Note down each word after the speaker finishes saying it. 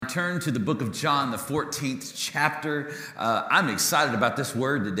turn to the book of John, the 14th chapter. I'm excited about this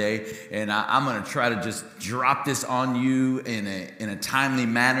word today, and I'm going to try to just drop this on you in a timely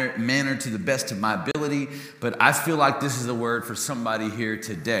manner to the best of my ability. But I feel like this is a word for somebody here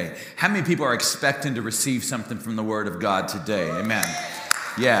today. How many people are expecting to receive something from the word of God today? Amen.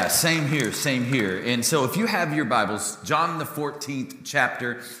 Yeah, same here. And so if you have your Bibles, John the 14th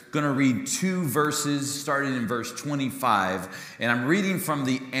chapter, going to read two verses starting in verse 25. And I'm reading from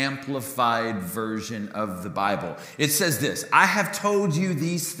the Amplified version of the Bible. It says this: I have told you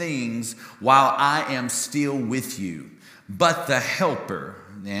these things while I am still with you. But the Helper,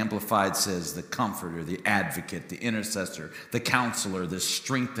 the Amplified says the Comforter, the Advocate, the Intercessor, the Counselor, the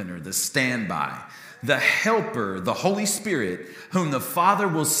Strengthener, the Standby, the Helper, the Holy Spirit, whom the Father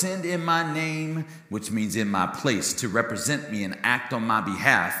will send in my name, which means in my place, to represent me and act on my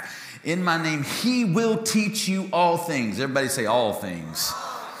behalf. In my name, he will teach you all things. Everybody say all things.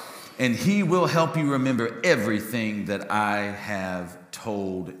 And he will help you remember everything that I have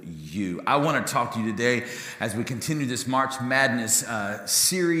told you. I want to talk to you today as we continue this March Madness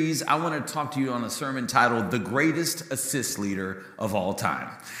series. I want to talk to you on a sermon titled The Greatest Assist Leader of All Time.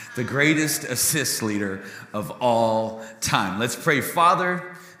 The greatest assist leader of all time. Let's pray.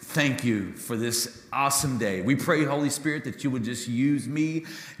 Father, thank you for this awesome day. We pray, Holy Spirit, that you would just use me.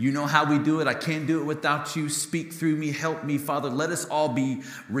 You know how we do it. I can't do it without you. Speak through me. Help me, Father. Let us all be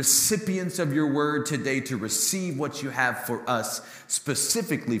recipients of your word today to receive what you have for us,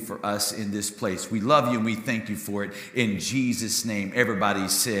 specifically for us in this place. We love you and we thank you for it. In Jesus' name, everybody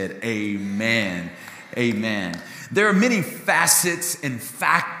said amen. Amen. There are many facets and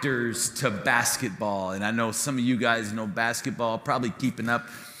factors to basketball. And I know some of you guys know basketball, probably keeping up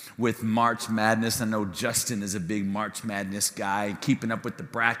with March Madness. I know Justin is a big March Madness guy, keeping up with the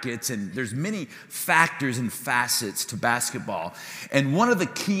brackets. And there's many factors and facets to basketball. And one of the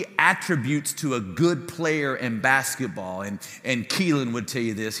key attributes to a good player in basketball, and Keelan would tell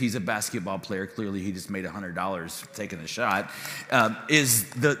you this, he's a basketball player. Clearly, he just made $100 taking a shot, is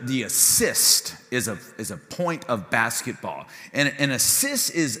the assist is a point of basketball. And an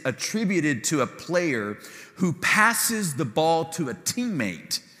assist is attributed to a player who passes the ball to a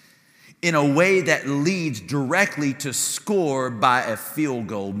teammate in a way that leads directly to score by a field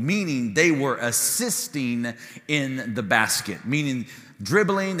goal, meaning they were assisting in the basket, meaning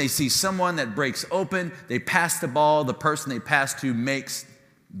dribbling, they see someone that breaks open, they pass the ball, the person they pass to makes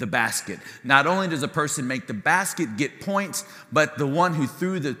the basket. Not only does a person make the basket, get points, but the one who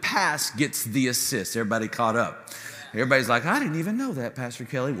threw the pass gets the assist. Everybody caught up? Everybody's like, I didn't even know that, Pastor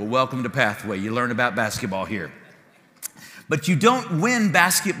Kelly. Well, welcome to Pathway. You learn about basketball here. But you don't win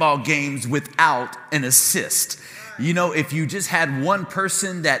basketball games without an assist. You know, if you just had one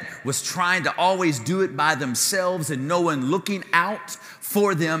person that was trying to always do it by themselves and no one looking out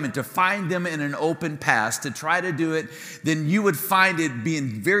for them and to find them in an open pass to try to do it, then you would find it being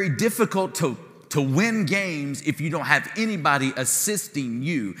very difficult to win games if you don't have anybody assisting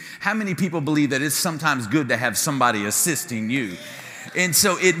you. How many people believe that it's sometimes good to have somebody assisting you? And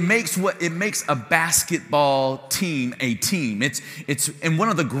so it makes a basketball team a team. And one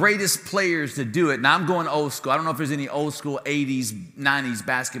of the greatest players to do it. Now I'm going old school. I don't know if there's any old school 80s, 90s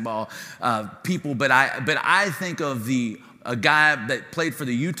basketball people, but I think of a guy that played for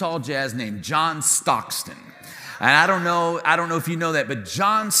the Utah Jazz named John Stockton. And I don't know if you know that, but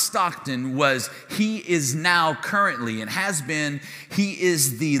John Stockton he is now currently and has been, he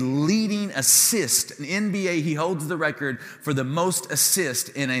is the leading assist. In NBA, he holds the record for the most assists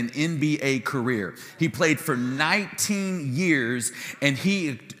in an NBA career. He played for 19 years and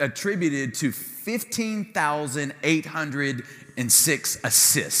he attributed to 15,806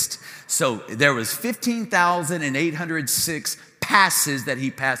 assists. So there was 15,806 passes that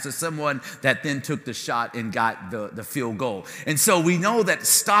he passed to someone that then took the shot and got the field goal. And so we know that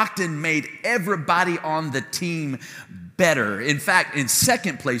Stockton made everybody on the team better. In fact, in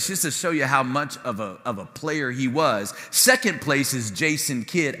second place, just to show you how much of a player he was, second place is Jason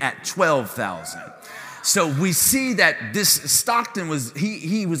Kidd at 12,000. So we see that this Stockton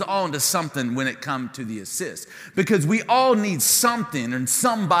he was on to something when it comes to the assist, because we all need something and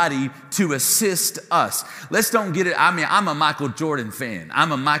somebody to assist us. Let's don't get it. I mean, I'm a Michael Jordan fan.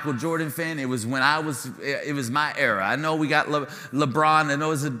 It was my era. I know we got LeBron. I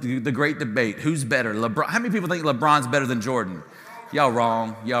know it's the great debate. Who's better? LeBron. How many people think LeBron's better than Jordan? Y'all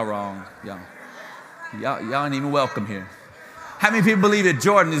wrong. Y'all ain't even welcome here. How many people believe that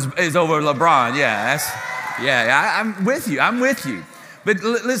Jordan is over LeBron? I'm with you. But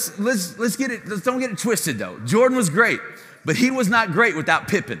let's don't get it twisted though. Jordan was great, but he was not great without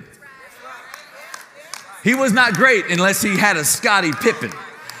Pippen. He was not great unless he had a Scottie Pippen.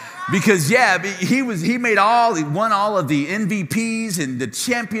 Because he won all of the MVPs and the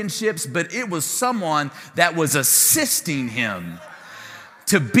championships, but it was someone that was assisting him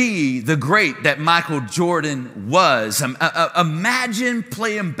to be the great that Michael Jordan was. Imagine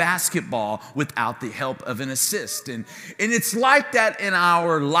playing basketball without the help of an assist. And it's like that in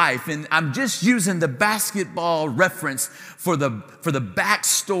our life. And I'm just using the basketball reference for the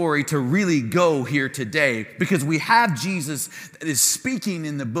backstory to really go here today, because we have Jesus that is speaking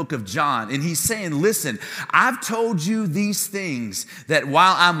in the book of John. And he's saying, listen, I've told you these things that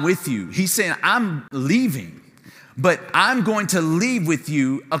while I'm with you, he's saying, I'm leaving. But I'm going to leave with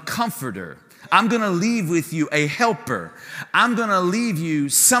you a comforter. I'm going to leave with you a helper. I'm going to leave you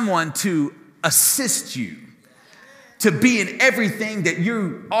someone to assist you, to be in everything that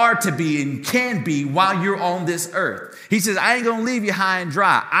you are to be and can be while you're on this earth. He says, I ain't going to leave you high and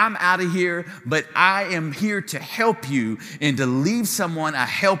dry. I'm out of here, but I am here to help you and to leave someone, a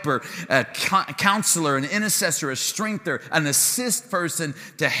helper, a counselor, an intercessor, a strengther, an assist person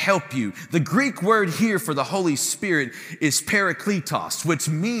to help you. The Greek word here for the Holy Spirit is parakletos, which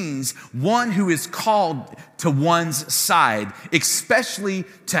means one who is called to one's side, especially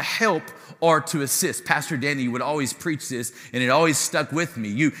to help or to assist. Pastor Danny would always preach this, and it always stuck with me.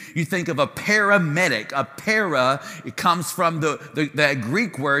 You think of a paramedic. A para, it comes from the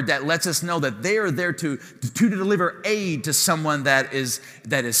Greek word that lets us know that they are there to deliver aid to someone that is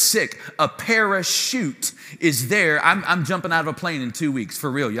sick. A parachute is there. I'm jumping out of a plane in 2 weeks, for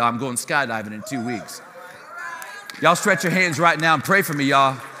real, y'all. I'm going skydiving in 2 weeks. Y'all stretch your hands right now and pray for me,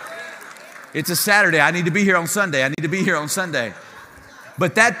 y'all. It's a Saturday. I need to be here on Sunday.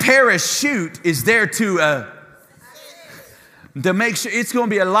 But that parachute is there to make sure it's going to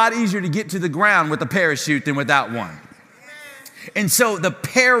be a lot easier to get to the ground with a parachute than without one. And so the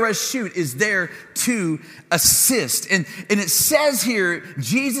parachute is there to assist. And it says here,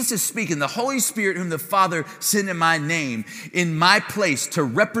 Jesus is speaking, the Holy Spirit whom the Father sent in my name, in my place to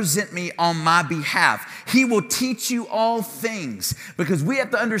represent me on my behalf. He will teach you all things. Because we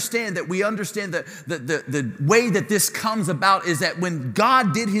have to understand that the way that this comes about is that when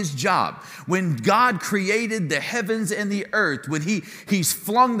God did his job, when God created the heavens and the earth, when he's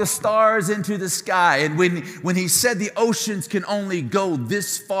flung the stars into the sky, and when he said the oceans can only go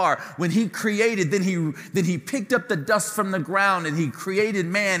this far, when he created, then he picked up the dust from the ground and he created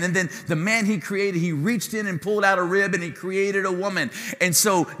man. And then the man he created, he reached in and pulled out a rib and he created a woman. And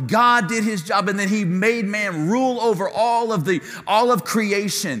so God did his job, and then he made man rule over all of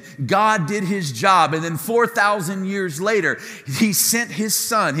creation. God did his job. And then 4,000 years later, he sent his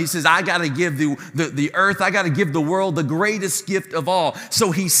son. He says, I got to give the earth, I got to give the world the greatest gift of all.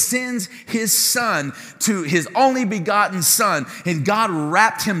 So he sends his son, to his only begotten son, and God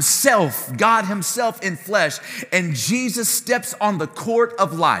wrapped God himself in flesh, and Jesus steps on the court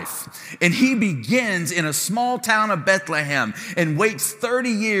of life, and he begins in a small town of Bethlehem and waits 30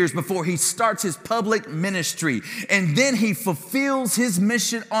 years before he starts his public ministry, and then he fulfills his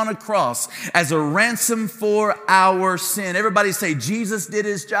mission on a cross as a ransom for our sin. Everybody say, Jesus did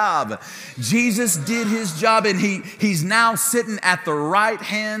his job. Jesus did his job, and he's now sitting at the right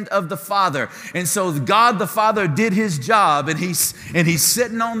hand of the Father. And so God the Father did his job, and he's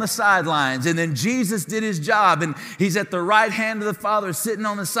sitting on the sidelines. And then Jesus did his job, and he's at the right hand of the Father sitting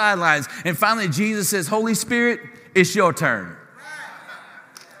on the sidelines. And finally Jesus says, Holy Spirit, it's your turn.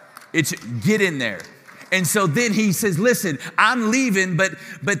 Get in there. And so then he says, listen, I'm leaving, but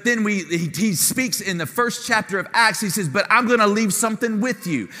then he speaks in the first chapter of Acts. He says, but I'm going to leave something with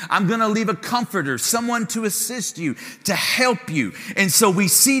you. I'm going to leave a comforter, someone to assist you, to help you. And so we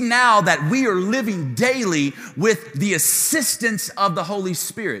see now that we are living daily with the assistance of the Holy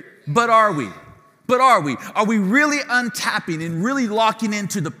Spirit. But are we? Are we really untapping and really locking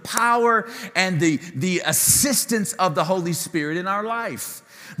into the power and the assistance of the Holy Spirit in our life?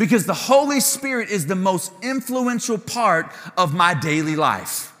 Because the Holy Spirit is the most influential part of my daily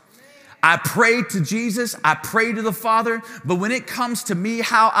life. I pray to Jesus, I pray to the Father, but when it comes to me,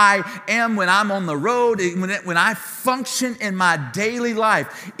 how I am when I'm on the road, when I function in my daily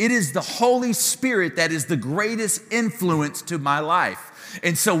life, it is the Holy Spirit that is the greatest influence to my life.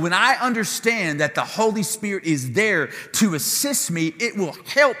 And so when I understand that the Holy Spirit is there to assist me, it will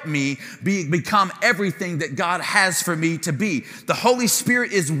help me become everything that God has for me to be. The Holy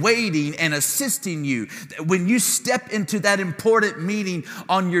Spirit is waiting and assisting you. When you step into that important meeting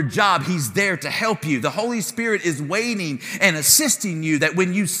on your job, he's there to help you. The Holy Spirit is waiting and assisting you, that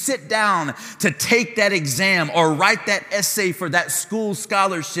when you sit down to take that exam or write that essay for that school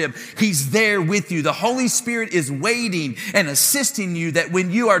scholarship, he's there with you. The Holy Spirit is waiting and assisting you, that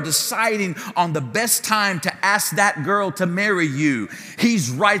when you are deciding on the best time to ask that girl to marry you. He's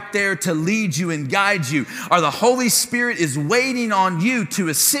right there to lead you and guide you. Or the Holy Spirit is waiting on you to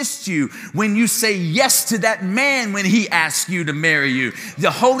assist you when you say yes to that man when he asks you to marry you.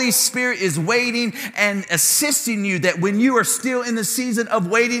 The Holy Spirit is waiting and assisting you that when you are still in the season of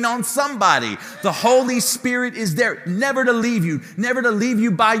waiting on somebody, the Holy Spirit is there, never to leave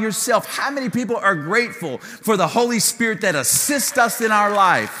you by yourself. How many people are grateful for the Holy Spirit that assists us in our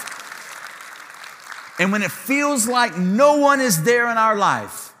life? And when it feels like no one is there in our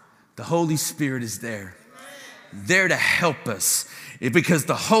life, the Holy Spirit is there to help us, because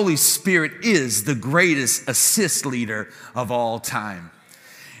the Holy Spirit is the greatest assist leader of all time.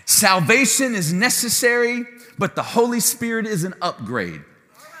 Salvation is necessary, but the Holy Spirit is an upgrade.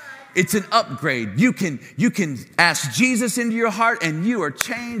 It's an upgrade. You can ask Jesus into your heart and you are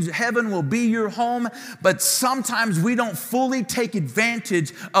changed. Heaven will be your home. But sometimes we don't fully take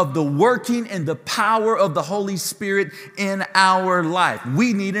advantage of the working and the power of the Holy Spirit in our life.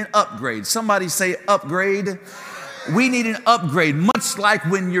 We need an upgrade. Somebody say upgrade. We need an upgrade, much like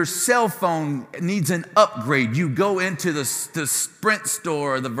when your cell phone needs an upgrade. You go into the Sprint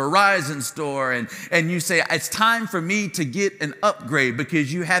store, the Verizon store, and you say, it's time for me to get an upgrade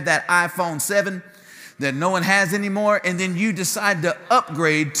because you have that iPhone 7 that no one has anymore. And then you decide to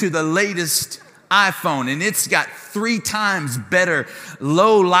upgrade to the latest iPhone, and it's got 3 times better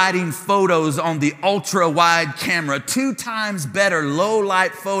low lighting photos on the ultra wide camera, 2 times better low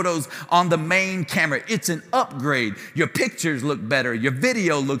light photos on the main camera. It's an upgrade. Your pictures look better. Your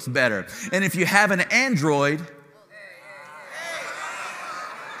video looks better. And if you have an Android,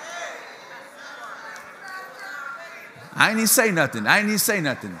 I ain't even say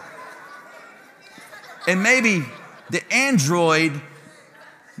nothing. And maybe the Android,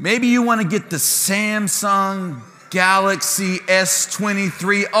 maybe you want to get the Samsung Galaxy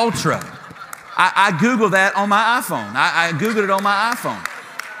S23 Ultra. I Googled that on my iPhone. I Googled it on my iPhone.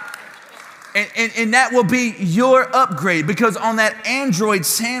 And that will be your upgrade, because on that Android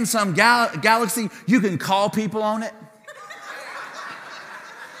Samsung Galaxy, you can call people on it.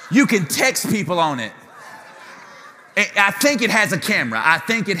 You can text people on it. I think it has a camera.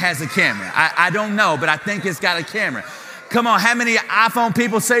 I don't know, but I think it's got a camera. Come on, how many iPhone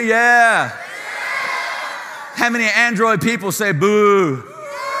people say yeah? How many Android people say boo?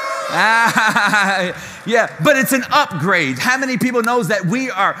 Yeah, but it's an upgrade. How many people knows that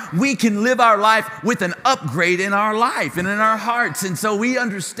we can live our life with an upgrade in our life and in our hearts? And so we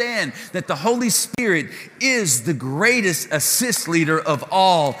understand that the Holy Spirit is the greatest assist leader of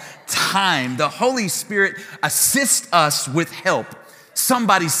all time. The Holy Spirit assists us with help.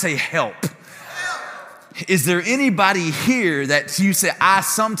 Somebody say help. Is there anybody here that you say,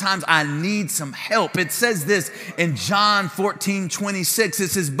 sometimes I need some help? It says this in John 14:26.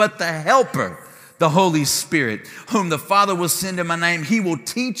 It says, but the Helper, the Holy Spirit, whom the Father will send in my name, he will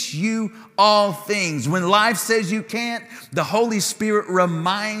teach you all things. When life says you can't, the Holy Spirit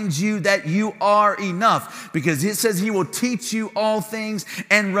reminds you that you are enough, because it says he will teach you all things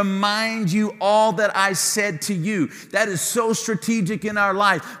and remind you all that I said to you. That is so strategic in our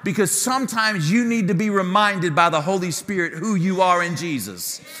life, because sometimes you need to be reminded by the Holy Spirit who you are in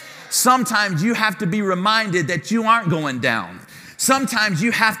Jesus. Sometimes you have to be reminded that you aren't going down. Sometimes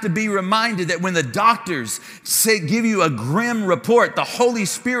you have to be reminded that when the doctors give you a grim report, the Holy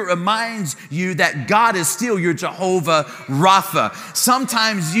Spirit reminds you that God is still your Jehovah Rapha.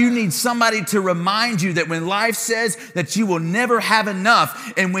 Sometimes you need somebody to remind you that when life says that you will never have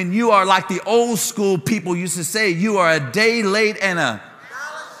enough, and when you are like the old school people used to say, you are a day late and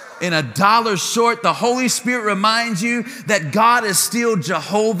a dollar short, the Holy Spirit reminds you that God is still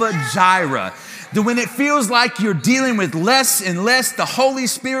Jehovah Jireh. That when it feels like you're dealing with less and less, the Holy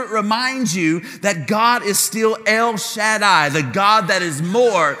Spirit reminds you that God is still El Shaddai, the God that is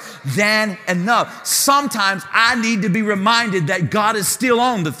more than enough. Sometimes I need to be reminded that God is still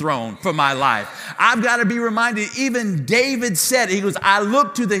on the throne for my life. I've got to be reminded. Even David said, he goes, I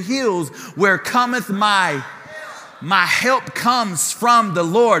look to the hills where cometh my help comes from the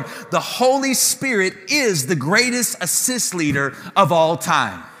Lord. The Holy Spirit is the greatest assist leader of all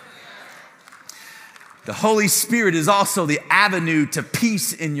time. The Holy Spirit is also the avenue to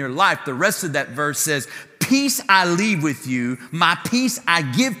peace in your life. The rest of that verse says, peace I leave with you, my peace I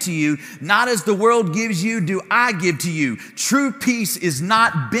give to you, not as the world gives you, do I give to you. True peace is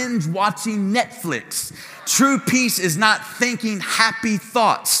not binge watching Netflix. True peace is not thinking happy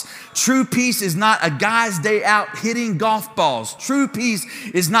thoughts. True peace is not a guy's day out hitting golf balls. True peace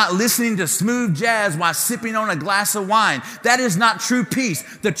is not listening to smooth jazz while sipping on a glass of wine. That is not true peace.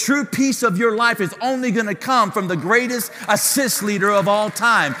 The true peace of your life is only going to come from the greatest assist leader of all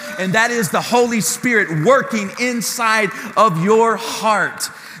time, and that is the Holy Spirit working inside of your heart.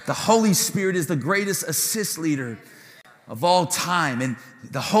 The Holy Spirit is the greatest assist leader of all time, and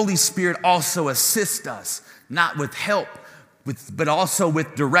the Holy Spirit also assists us, not with help, but also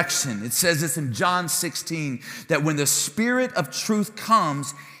with direction. It says this in John 16, that when the Spirit of truth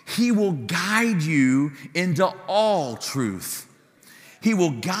comes, he will guide you into all truth. He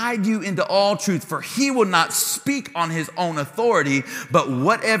will guide you into all truth, for he will not speak on his own authority, but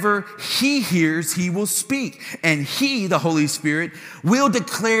whatever he hears, he will speak. And he, the Holy Spirit, will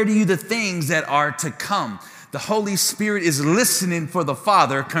declare to you the things that are to come. The Holy Spirit is listening for the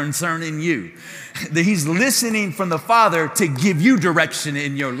Father concerning you. He's listening from the Father to give you direction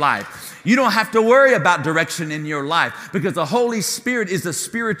in your life. You don't have to worry about direction in your life because the Holy Spirit is the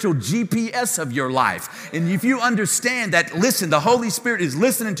spiritual GPS of your life. And if you understand that, listen, the Holy Spirit is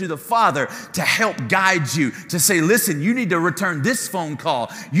listening to the Father to help guide you, to say, listen, you need to return this phone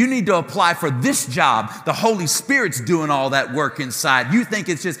call. You need to apply for this job. The Holy Spirit's doing all that work inside. You think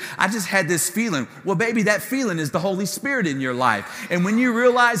it's just, I just had this feeling. Well, baby, that feeling is the Holy Spirit in your life. And when you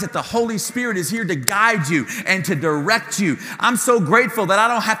realize that the Holy Spirit is here to guide you and to direct you, I'm so grateful that I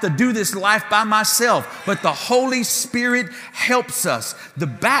don't have to do this life by myself, but the Holy Spirit helps us. The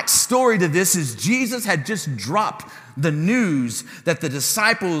backstory to this is Jesus had just dropped the news that the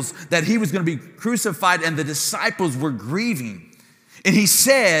disciples, that he was going to be crucified, and the disciples were grieving. And he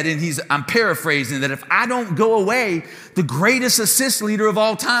said, I'm paraphrasing, that if I don't go away, the greatest assist leader of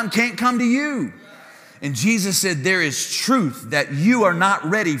all time can't come to you. And Jesus said, there is truth that you are not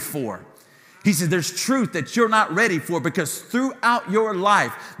ready for. He said, there's truth that you're not ready for, because throughout your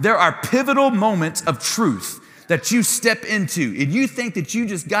life, there are pivotal moments of truth that you step into. And you think that you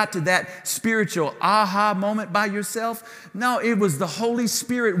just got to that spiritual aha moment by yourself. No, it was the Holy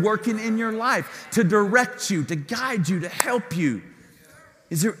Spirit working in your life to direct you, to guide you, to help you.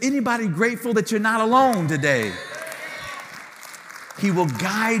 Is there anybody grateful that you're not alone today? He will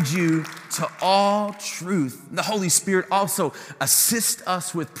guide you to all truth. The Holy Spirit also assists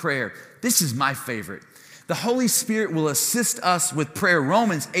us with prayer. This is my favorite. The Holy Spirit will assist us with prayer.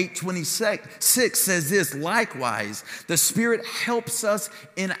 Romans 8:26 says this, likewise, the Spirit helps us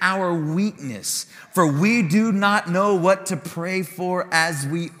in our weakness, for we do not know what to pray for as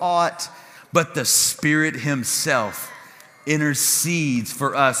we ought, but the Spirit himself intercedes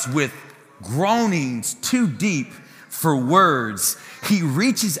for us with groanings too deep for words. He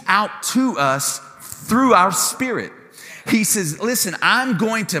reaches out to us through our spirit. He says, listen, I'm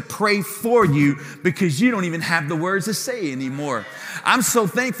going to pray for you because you don't even have the words to say anymore. I'm so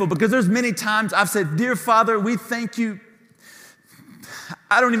thankful because there's many times I've said, dear Father, we thank you.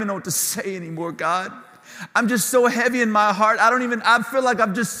 I don't even know what to say anymore, God. I'm just so heavy in my heart. I feel like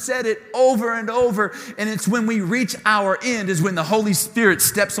I've just said it over and over. And it's when we reach our end is when the Holy Spirit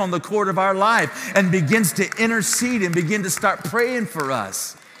steps on the court of our life and begins to intercede and begin to start praying for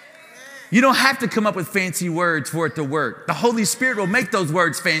us. You don't have to come up with fancy words for it to work. The Holy Spirit will make those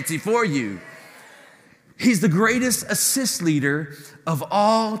words fancy for you. He's the greatest assist leader of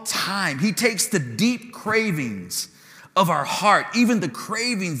all time. He takes the deep cravings of our heart, even the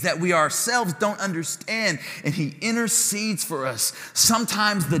cravings that we ourselves don't understand, and he intercedes for us.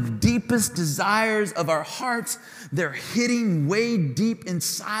 Sometimes the deepest desires of our hearts, they're hitting way deep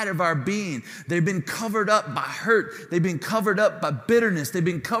inside of our being. They've been covered up by hurt. They've been covered up by bitterness. They've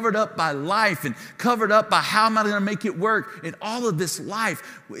been covered up by life and covered up by how am I going to make it work in all of this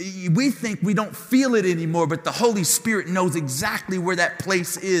life. We think we don't feel it anymore, but the Holy Spirit knows exactly where that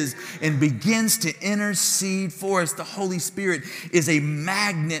place is and begins to intercede for us. The Holy Spirit is a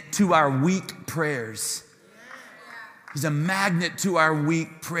magnet to our weak prayers. He's a magnet to our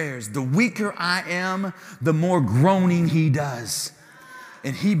weak prayers. The weaker I am, the more groaning he does.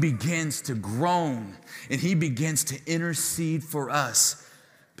 And he begins to groan and he begins to intercede for us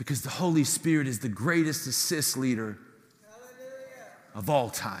because the Holy Spirit is the greatest assist leader of all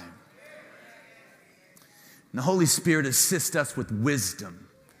time. And the Holy Spirit assists us with wisdom.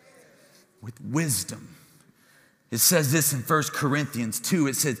 With wisdom. It says this in 1 Corinthians 2.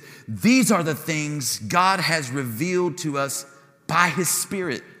 It says, these are the things God has revealed to us by his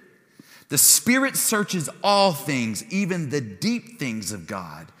Spirit. The Spirit searches all things, even the deep things of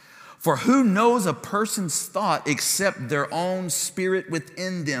God. For who knows a person's thought except their own spirit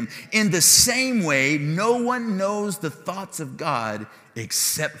within them? In the same way, no one knows the thoughts of God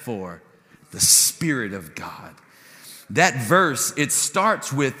except for the Spirit of God. that verse, it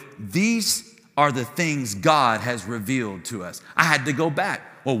starts with, these are the things God has revealed to us. I had to go back.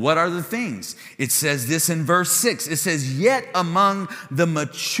 Well, what are the things? It says this in verse 6. It says, yet among the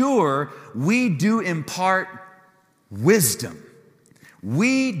mature, we do impart wisdom.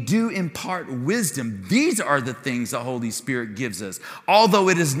 We do impart wisdom. These are the things the Holy Spirit gives us. Although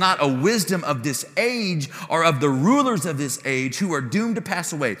it is not a wisdom of this age or of the rulers of this age who are doomed to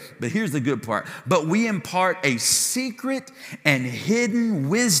pass away. But here's the good part. But we impart a secret and hidden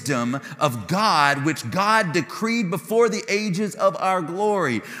wisdom of God, which God decreed before the ages of our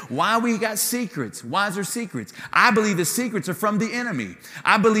glory. Why we got secrets? Why is there secrets? I believe the secrets are from the enemy.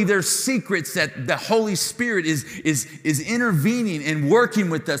 I believe there's secrets that the Holy Spirit is intervening and working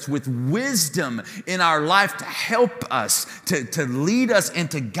with us with wisdom in our life to help us, to lead us and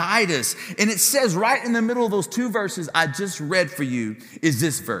to guide us. And it says right in the middle of those two verses I just read for you is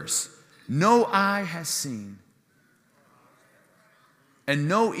this verse. No eye has seen and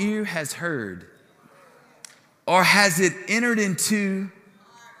no ear has heard, or has it entered into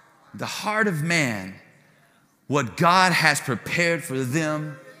the heart of man what God has prepared for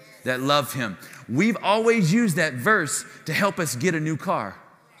them that love him. We've always used that verse to help us get a new car.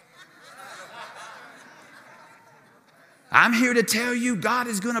 I'm here to tell you God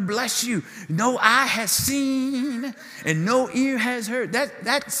is going to bless you. No eye has seen and no ear has heard.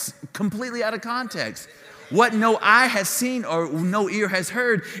 That's completely out of context. What no eye has seen or no ear has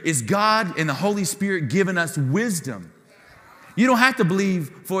heard is God and the Holy Spirit giving us wisdom. You don't have to believe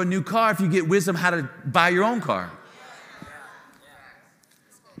for a new car if you get wisdom how to buy your own car.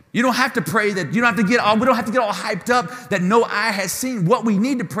 You don't have to pray that, we don't have to get all hyped up that no eye has seen. What we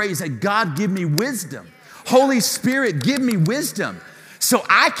need to pray is that God give me wisdom. Holy Spirit, give me wisdom so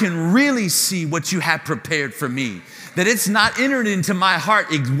I can really see what you have prepared for me. That it's not entered into my heart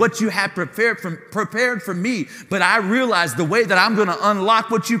what you have prepared for me, but I realize the way that I'm going to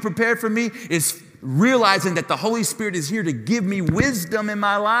unlock what you prepared for me is realizing that the Holy Spirit is here to give me wisdom in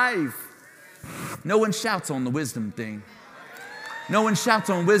my life. No one shouts on the wisdom thing. No one shouts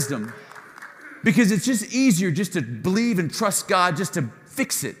on wisdom because it's just easier just to believe and trust God just to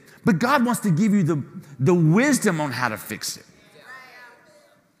fix it. But God wants to give you the wisdom on how to fix it.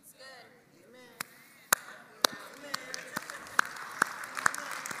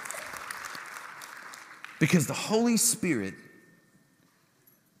 Because the Holy Spirit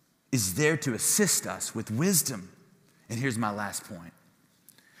is there to assist us with wisdom. And here's my last point.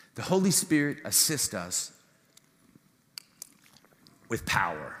 The Holy Spirit assists us with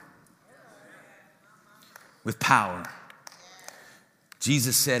power. With power.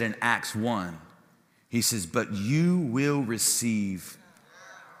 Jesus said in Acts 1, he says, but you will receive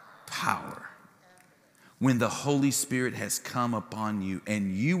power when the Holy Spirit has come upon you,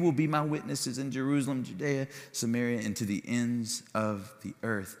 and you will be my witnesses in Jerusalem, Judea, Samaria, and to the ends of the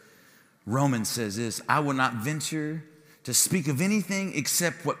earth. Romans says this, I will not venture to speak of anything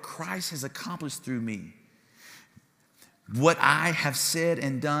except what Christ has accomplished through me. What I have said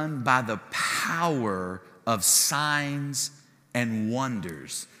and done by the power of signs and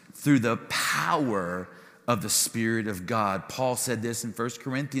wonders, through the power of the Spirit of God. Paul said this in 1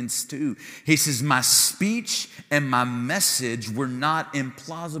 Corinthians 2. He says, my speech and my message were not in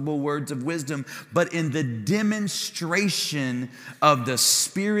plausible words of wisdom, but in the demonstration of the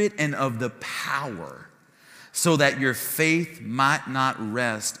Spirit and of the power, so that your faith might not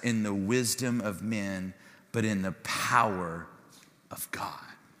rest in the wisdom of men, but in the power of God.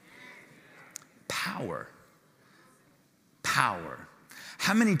 Power. Power.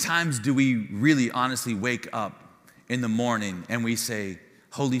 How many times do we really honestly wake up in the morning and we say,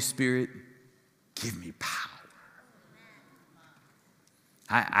 Holy Spirit, give me power?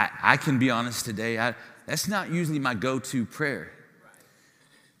 I can be honest today, that's not usually my go-to prayer.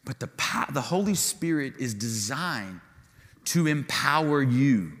 But the Holy Spirit is designed to empower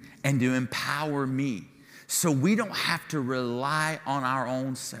you and to empower me, so we don't have to rely on our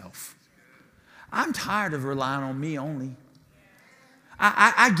own self. I'm tired of relying on me only.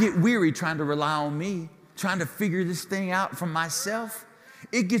 I get weary trying to rely on me, trying to figure this thing out for myself.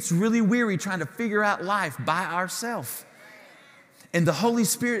 It gets really weary trying to figure out life by ourselves. And the Holy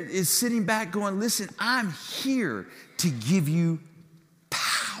Spirit is sitting back going, listen, I'm here to give you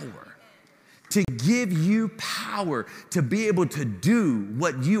power. To give you power to be able to do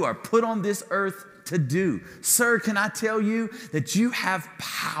what you are put on this earth to do. Sir, can I tell you that you have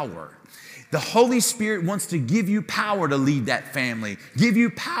power? The Holy Spirit wants to give you power to lead that family, give you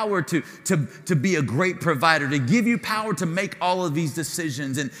power to be a great provider, to give you power to make all of these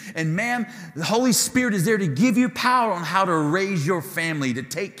decisions. And man, the Holy Spirit is there to give you power on how to raise your family, to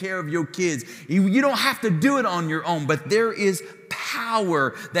take care of your kids. You don't have to do it on your own, but there is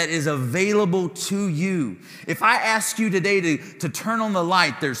power that is available to you. If I ask you today to turn on the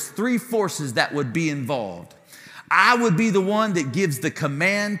light, there's 3 forces that would be involved. I would be the one that gives the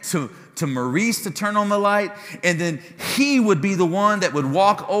command to Maurice to turn on the light, and then he would be the one that would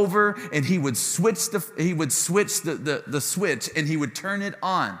walk over and he would switch the switch and he would turn it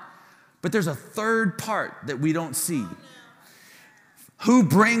on. But there's a third part that we don't see. Who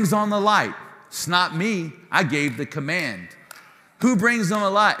brings on the light? It's not me. I gave the command. Who brings on the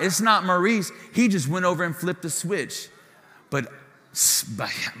light? It's not Maurice. He just went over and flipped the switch. But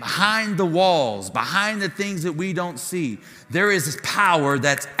behind the walls, behind the things that we don't see, there is this power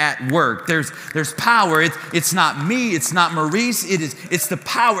that's at work. There's power. It's not me. It's not Maurice. It's the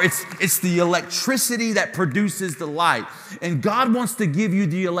power. It's the electricity that produces the light. And God wants to give you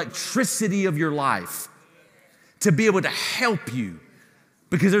the electricity of your life to be able to help you.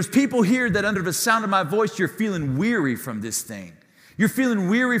 Because there's people here that under the sound of my voice, you're feeling weary from this thing. You're feeling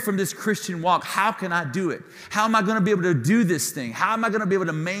weary from this Christian walk. How can I do it? How am I going to be able to do this thing? How am I going to be able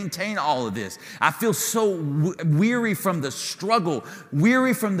to maintain all of this? I feel so weary from the struggle,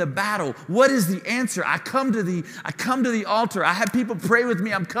 weary from the battle. What is the answer? I come to the altar. I have people pray with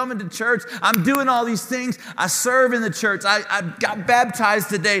me. I'm coming to church. I'm doing all these things. I serve in the church. I got baptized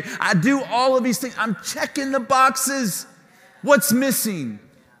today. I do all of these things. I'm checking the boxes. What's missing?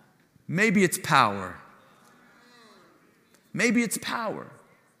 Maybe it's power. Maybe it's power.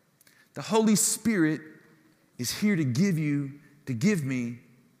 The Holy Spirit is here to give me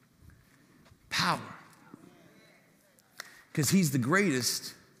power. Because He's the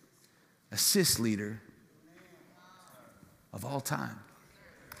greatest assist leader of all time.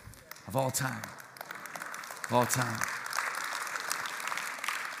 Of all time. Of all time.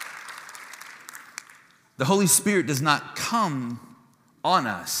 The Holy Spirit does not come on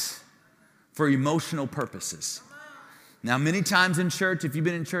us for emotional purposes. Now, many times in church, if you've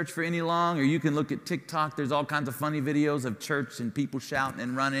been in church for any long, or you can look at TikTok, there's all kinds of funny videos of church and people shouting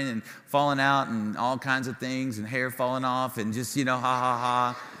and running and falling out and all kinds of things and hair falling off and just, ha, ha,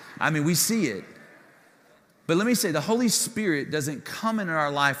 ha. I mean, we see it. But let me say, the Holy Spirit doesn't come into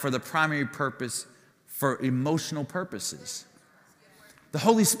our life for the primary purpose for emotional purposes. The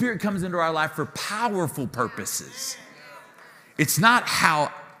Holy Spirit comes into our life for powerful purposes. It's not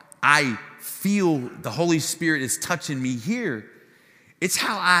how I feel the Holy Spirit is touching me here. It's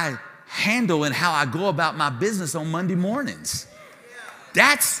how I handle and how I go about my business on Monday mornings.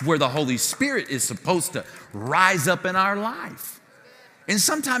 That's where the Holy Spirit is supposed to rise up in our life. And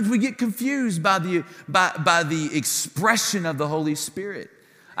sometimes we get confused by the expression of the Holy Spirit.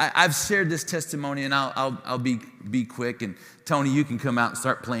 I've shared this testimony, and I'll be quick. And Tony, you can come out and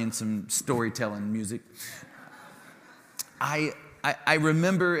start playing some storytelling music. I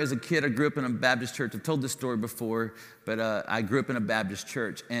remember as a kid, I grew up in a Baptist church. I've told this story before, but I grew up in a Baptist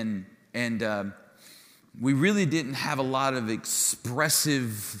church, and we really didn't have a lot of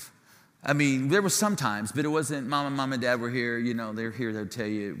expressive. I mean, there was sometimes, but it wasn't. Mom and Dad were here. They're here. They'll tell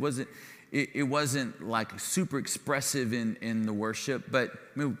you it wasn't like super expressive in the worship. But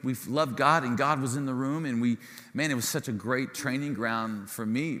we loved God, and God was in the room, and it was such a great training ground for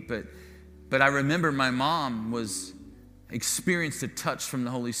me. But I remember my mom experienced a touch from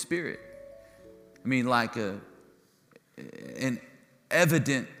the Holy Spirit. I mean, like an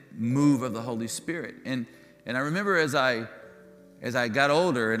evident move of the Holy Spirit. And I remember as I got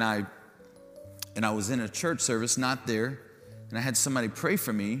older and I was in a church service, not there, and I had somebody pray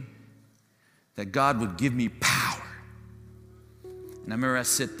for me that God would give me power. And I remember I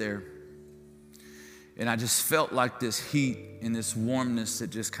sit there and I just felt like this heat and this warmness that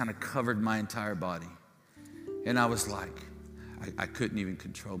just kind of covered my entire body. And I was like, I couldn't even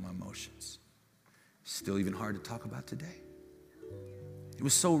control my emotions. Still even hard to talk about today. It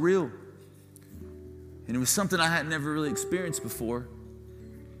was so real. And it was something I had never really experienced before.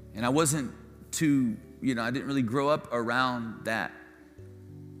 And I wasn't I didn't really grow up around that.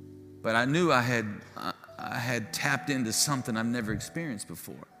 But I knew I had tapped into something I've never experienced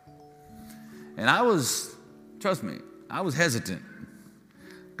before. And trust me, I was hesitant.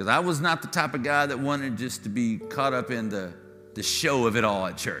 Because I was not the type of guy that wanted just to be caught up in the show of it all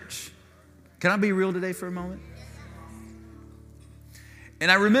at church. Can I be real today for a moment? And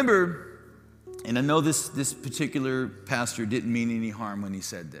I remember, and I know this particular pastor didn't mean any harm when he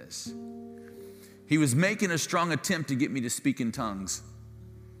said this. He was making a strong attempt to get me to speak in tongues.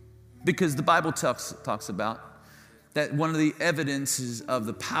 Because the Bible talks about that one of the evidences of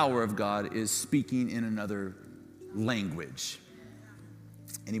the power of God is speaking in another language.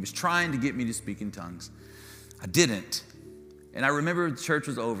 And he was trying to get me to speak in tongues. I didn't. And I remember the church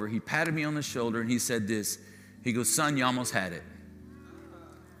was over. He patted me on the shoulder and he said this. He goes, son, you almost had it.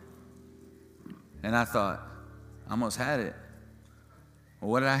 And I thought, I almost had it.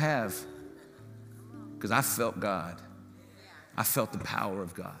 Well, what did I have? Because I felt God. I felt the power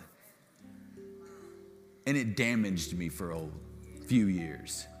of God. And it damaged me for a few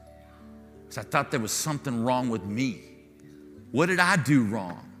years. Because I thought there was something wrong with me. What did I do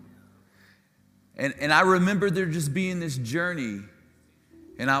wrong? And I remember there just being this journey.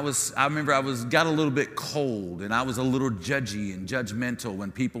 And I remember I got a little bit cold, and I was a little judgy and judgmental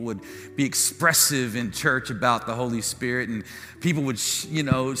when people would be expressive in church about the Holy Spirit, and people would,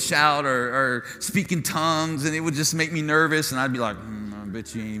 shout or speak in tongues, and it would just make me nervous. And I'd be like, I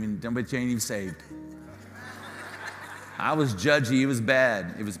bet you ain't even saved. I was judgy. It was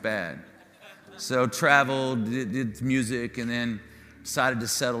bad. It was bad. So traveled, did music, and then decided to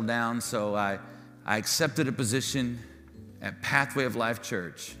settle down. So I accepted a position at Pathway of Life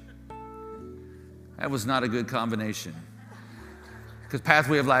Church. That was not a good combination. Because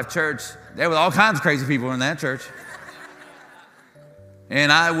Pathway of Life Church, there were all kinds of crazy people in that church.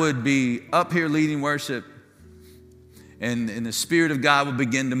 And I would be up here leading worship, and the Spirit of God would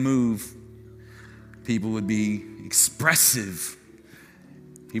begin to move. People would be expressive.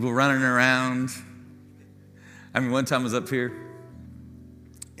 People running around. I mean, one time I was up here,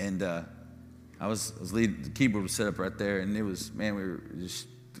 and I was leading, the keyboard was set up right there, and it was, man, we were just,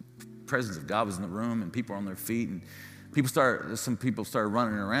 the presence of God was in the room, and people were on their feet, and some people started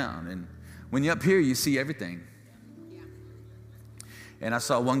running around. And when you're up here, you see everything. And I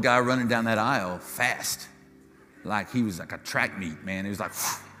saw one guy running down that aisle fast, like he was like a track meet, man. It was like,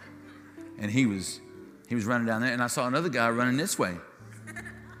 and he was running down there, and I saw another guy running this way.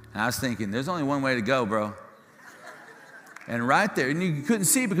 And I was thinking, there's only one way to go, bro. And right there, and you couldn't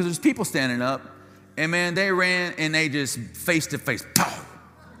see because there's people standing up. And man, they ran and they just face to face. Pow!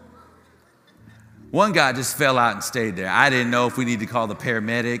 One guy just fell out and stayed there. I didn't know if we needed to call the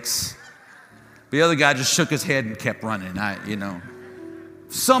paramedics. The other guy just shook his head and kept running.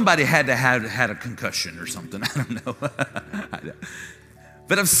 Somebody had to have had a concussion or something. I don't know.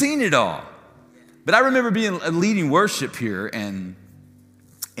 But I've seen it all. But I remember leading worship here and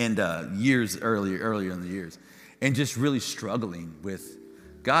years earlier in the years. And just really struggling with,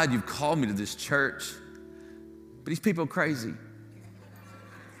 God, you've called me to this church, but these people are crazy.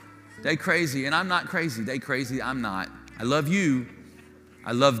 They crazy, and I'm not crazy. They crazy, I'm not. I love you.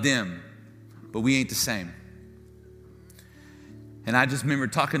 I love them, but we ain't the same. And I just remember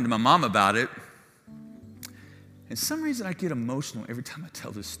talking to my mom about it. And for some reason, I get emotional every time I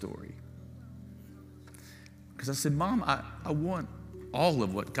tell this story. Because I said, Mom, I want all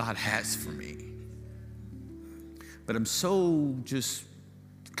of what God has for me. But I'm so just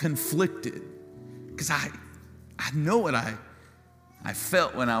conflicted because I know what I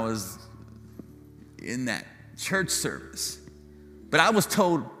felt when I was in that church service. But I was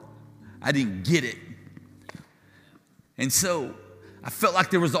told I didn't get it. And so I felt like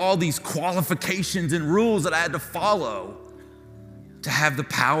there was all these qualifications and rules that I had to follow to have the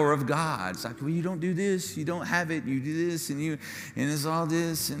power of God. It's like, well, you don't do this, you don't have it, you do this, and it's all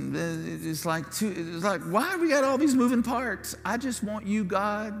this, and it's like, why we got all these moving parts? I just want you,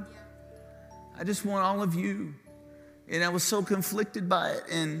 God. I just want all of you. And I was so conflicted by it.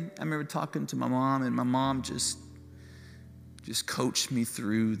 And I remember talking to my mom, and my mom just coached me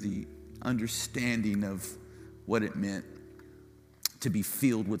through the understanding of what it meant to be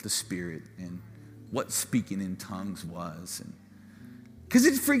filled with the Spirit and what speaking in tongues was. Because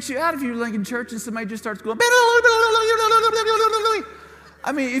it freaks you out if you're like in church and somebody just starts going.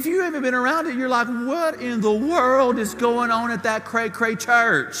 I mean, if you haven't been around it, you're like, what in the world is going on at that cray-cray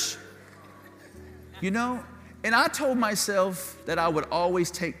church? And I told myself that I would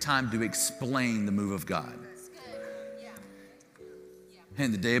always take time to explain the move of God.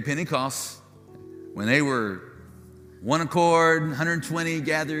 And the day of Pentecost, when they were one accord, 120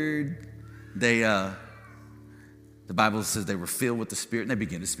 gathered, the Bible says they were filled with the Spirit and they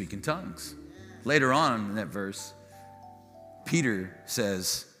began to speak in tongues. Later on in that verse, Peter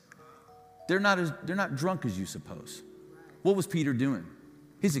says, they're not drunk as you suppose. What was Peter doing?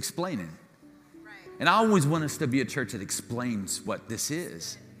 He's explaining. And I always want us to be a church that explains what this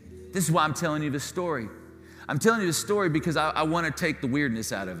is. This is why I'm telling you this story. I'm telling you this story because I want to take the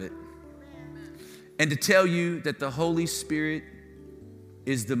weirdness out of it. And to tell you that the Holy Spirit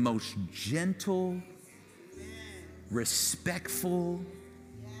is the most gentle, respectful,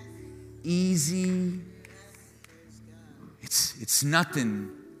 easy. It's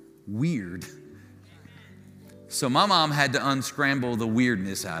nothing weird. So my mom had to unscramble the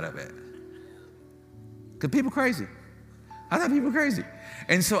weirdness out of it. Because people crazy. I thought people were crazy.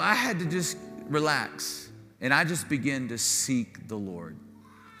 And so I had to just relax. And I just began to seek the Lord.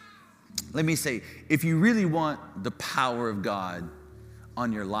 Let me say, if you really want the power of God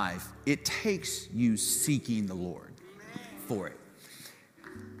on your life, it takes you seeking the Lord for it.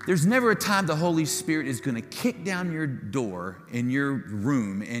 There's never a time the Holy Spirit is going to kick down your door in your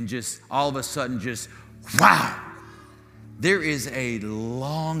room and just all of a sudden just, wow. There is a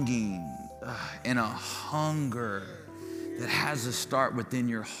longing and a hunger that has to start within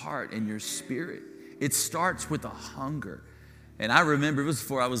your heart and your spirit. It starts with a hunger. And I remember it was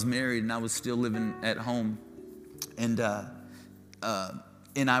before I was married and I was still living at home. And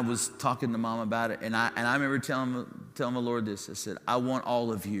I was talking to Mom about it. And I remember telling the Lord this. I said, I want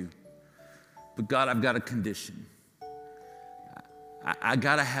all of you. But God, I've got a condition. I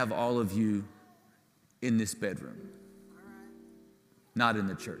got to have all of you in this bedroom. Not in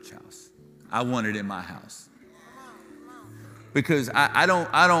the church house. I want it in my house. Because I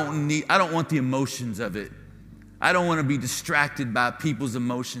don't want the emotions of it. I don't want to be distracted by people's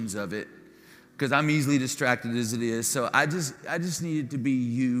emotions of it. Because I'm easily distracted as it is. So I just needed to be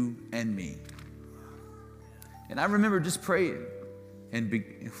you and me. And I remember just praying. And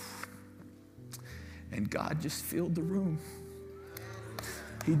God just filled the room.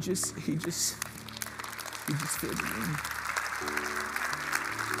 He just filled the room.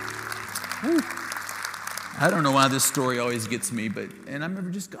 Whew. I don't know why this story always gets me, and I remember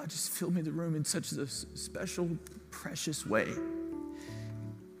God just filled me the room in such a special, precious way.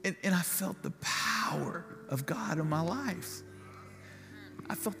 And I felt the power of God in my life.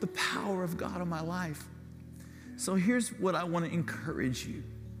 I felt the power of God in my life. So here's what I want to encourage you,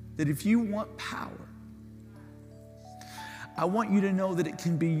 that if you want power, I want you to know that it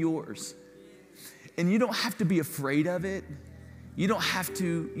can be yours. And you don't have to be afraid of it. You don't have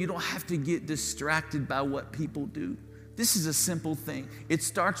to get distracted by what people do. This is a simple thing. It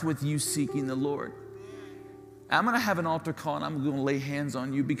starts with you seeking the Lord. I'm going to have an altar call and I'm going to lay hands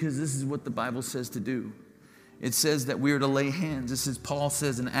on you because this is what the Bible says to do. It says that we are to lay hands. This is Paul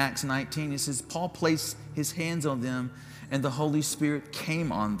says in Acts 19. It says Paul placed his hands on them and the Holy Spirit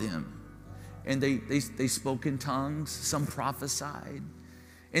came on them. And they spoke in tongues. Some prophesied.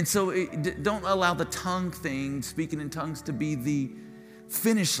 And so don't allow the tongue thing, speaking in tongues, to be the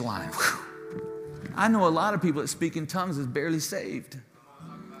finish line. Whew. I know a lot of people that speak in tongues is barely saved.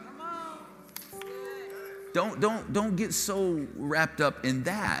 Don't get so wrapped up in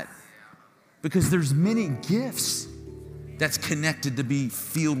that, because there's many gifts that's connected to be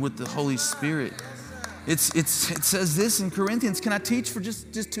filled with the Holy Spirit. It says this in Corinthians. Can I teach for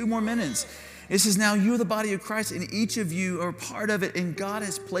just 2 more minutes? It says, now you are the body of Christ, and each of you are part of it, and God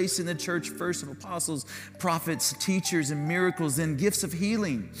has placed in the church first of apostles, prophets, teachers, and miracles, and gifts of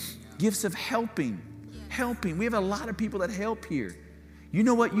healing, gifts of helping. We have a lot of people that help here. You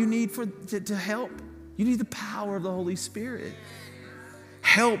know what you need to help? You need the power of the Holy Spirit.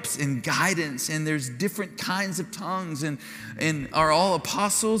 Helps and guidance, and there's different kinds of tongues, and are all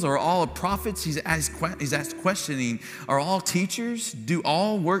apostles, are all prophets? He's asked questioning. Are all teachers? Do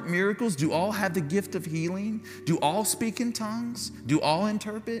all work miracles? Do all have the gift of healing? Do all speak in tongues? Do all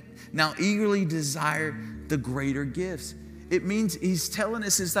interpret? Now eagerly desire the greater gifts. It means he's telling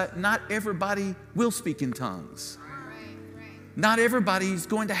us is that not everybody will speak in tongues. Not everybody is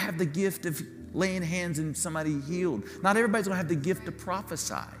going to have the gift of laying hands and somebody healed. Not everybody's going to have the gift to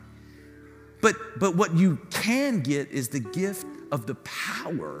prophesy. But what you can get is the gift of the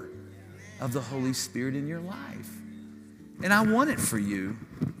power of the Holy Spirit in your life. And I want it for you.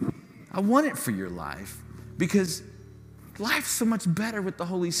 I want it for your life, because life's so much better with the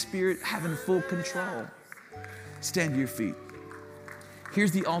Holy Spirit having full control. Stand to your feet.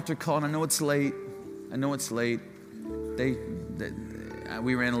 Here's the altar call, and I know it's late.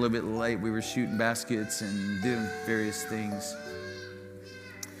 We ran a little bit late. We were shooting baskets and doing various things.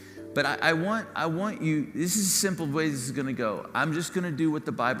 But I want you, this is a simple way this is going to go. I'm just going to do what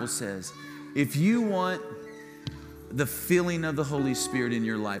the Bible says. If you want the filling of the Holy Spirit in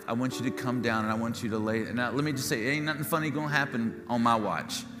your life, I want you to come down and I want you to lay. Now, let me just say, ain't nothing funny going to happen on my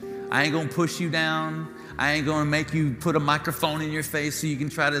watch. I ain't gonna push you down. I ain't gonna make you put a microphone in your face so you can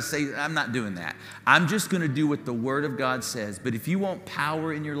try to say, I'm not doing that. I'm just gonna do what the Word of God says. But if you want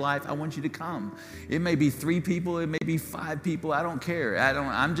power in your life, I want you to come. It may be 3 people, it may be 5 people, I don't care.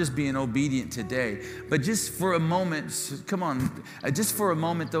 I'm just being obedient today. But just for a moment, come on, just for a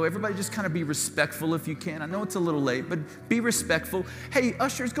moment though, everybody just kind of be respectful if you can. I know it's a little late, but be respectful. Hey,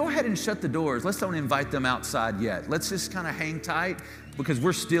 ushers, go ahead and shut the doors. Let's don't invite them outside yet. Let's just kind of hang tight, because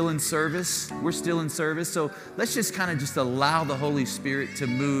we're still in service. We're still in service. So let's just kind of just allow the Holy Spirit to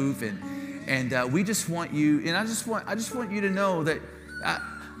move. And we just want you, and I just want you to know that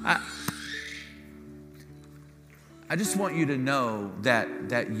I just want you to know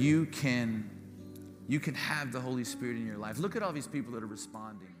that you can have the Holy Spirit in your life. Look at all these people that are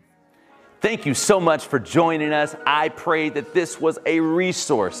responding. Thank you so much for joining us. I pray that this was a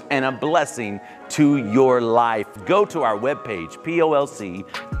resource and a blessing to your life. Go to our webpage, polc.cc,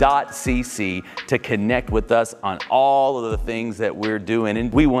 to connect with us on all of the things that we're doing.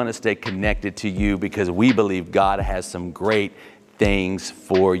 And we want to stay connected to you because we believe God has some great things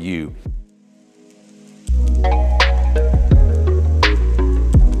for you.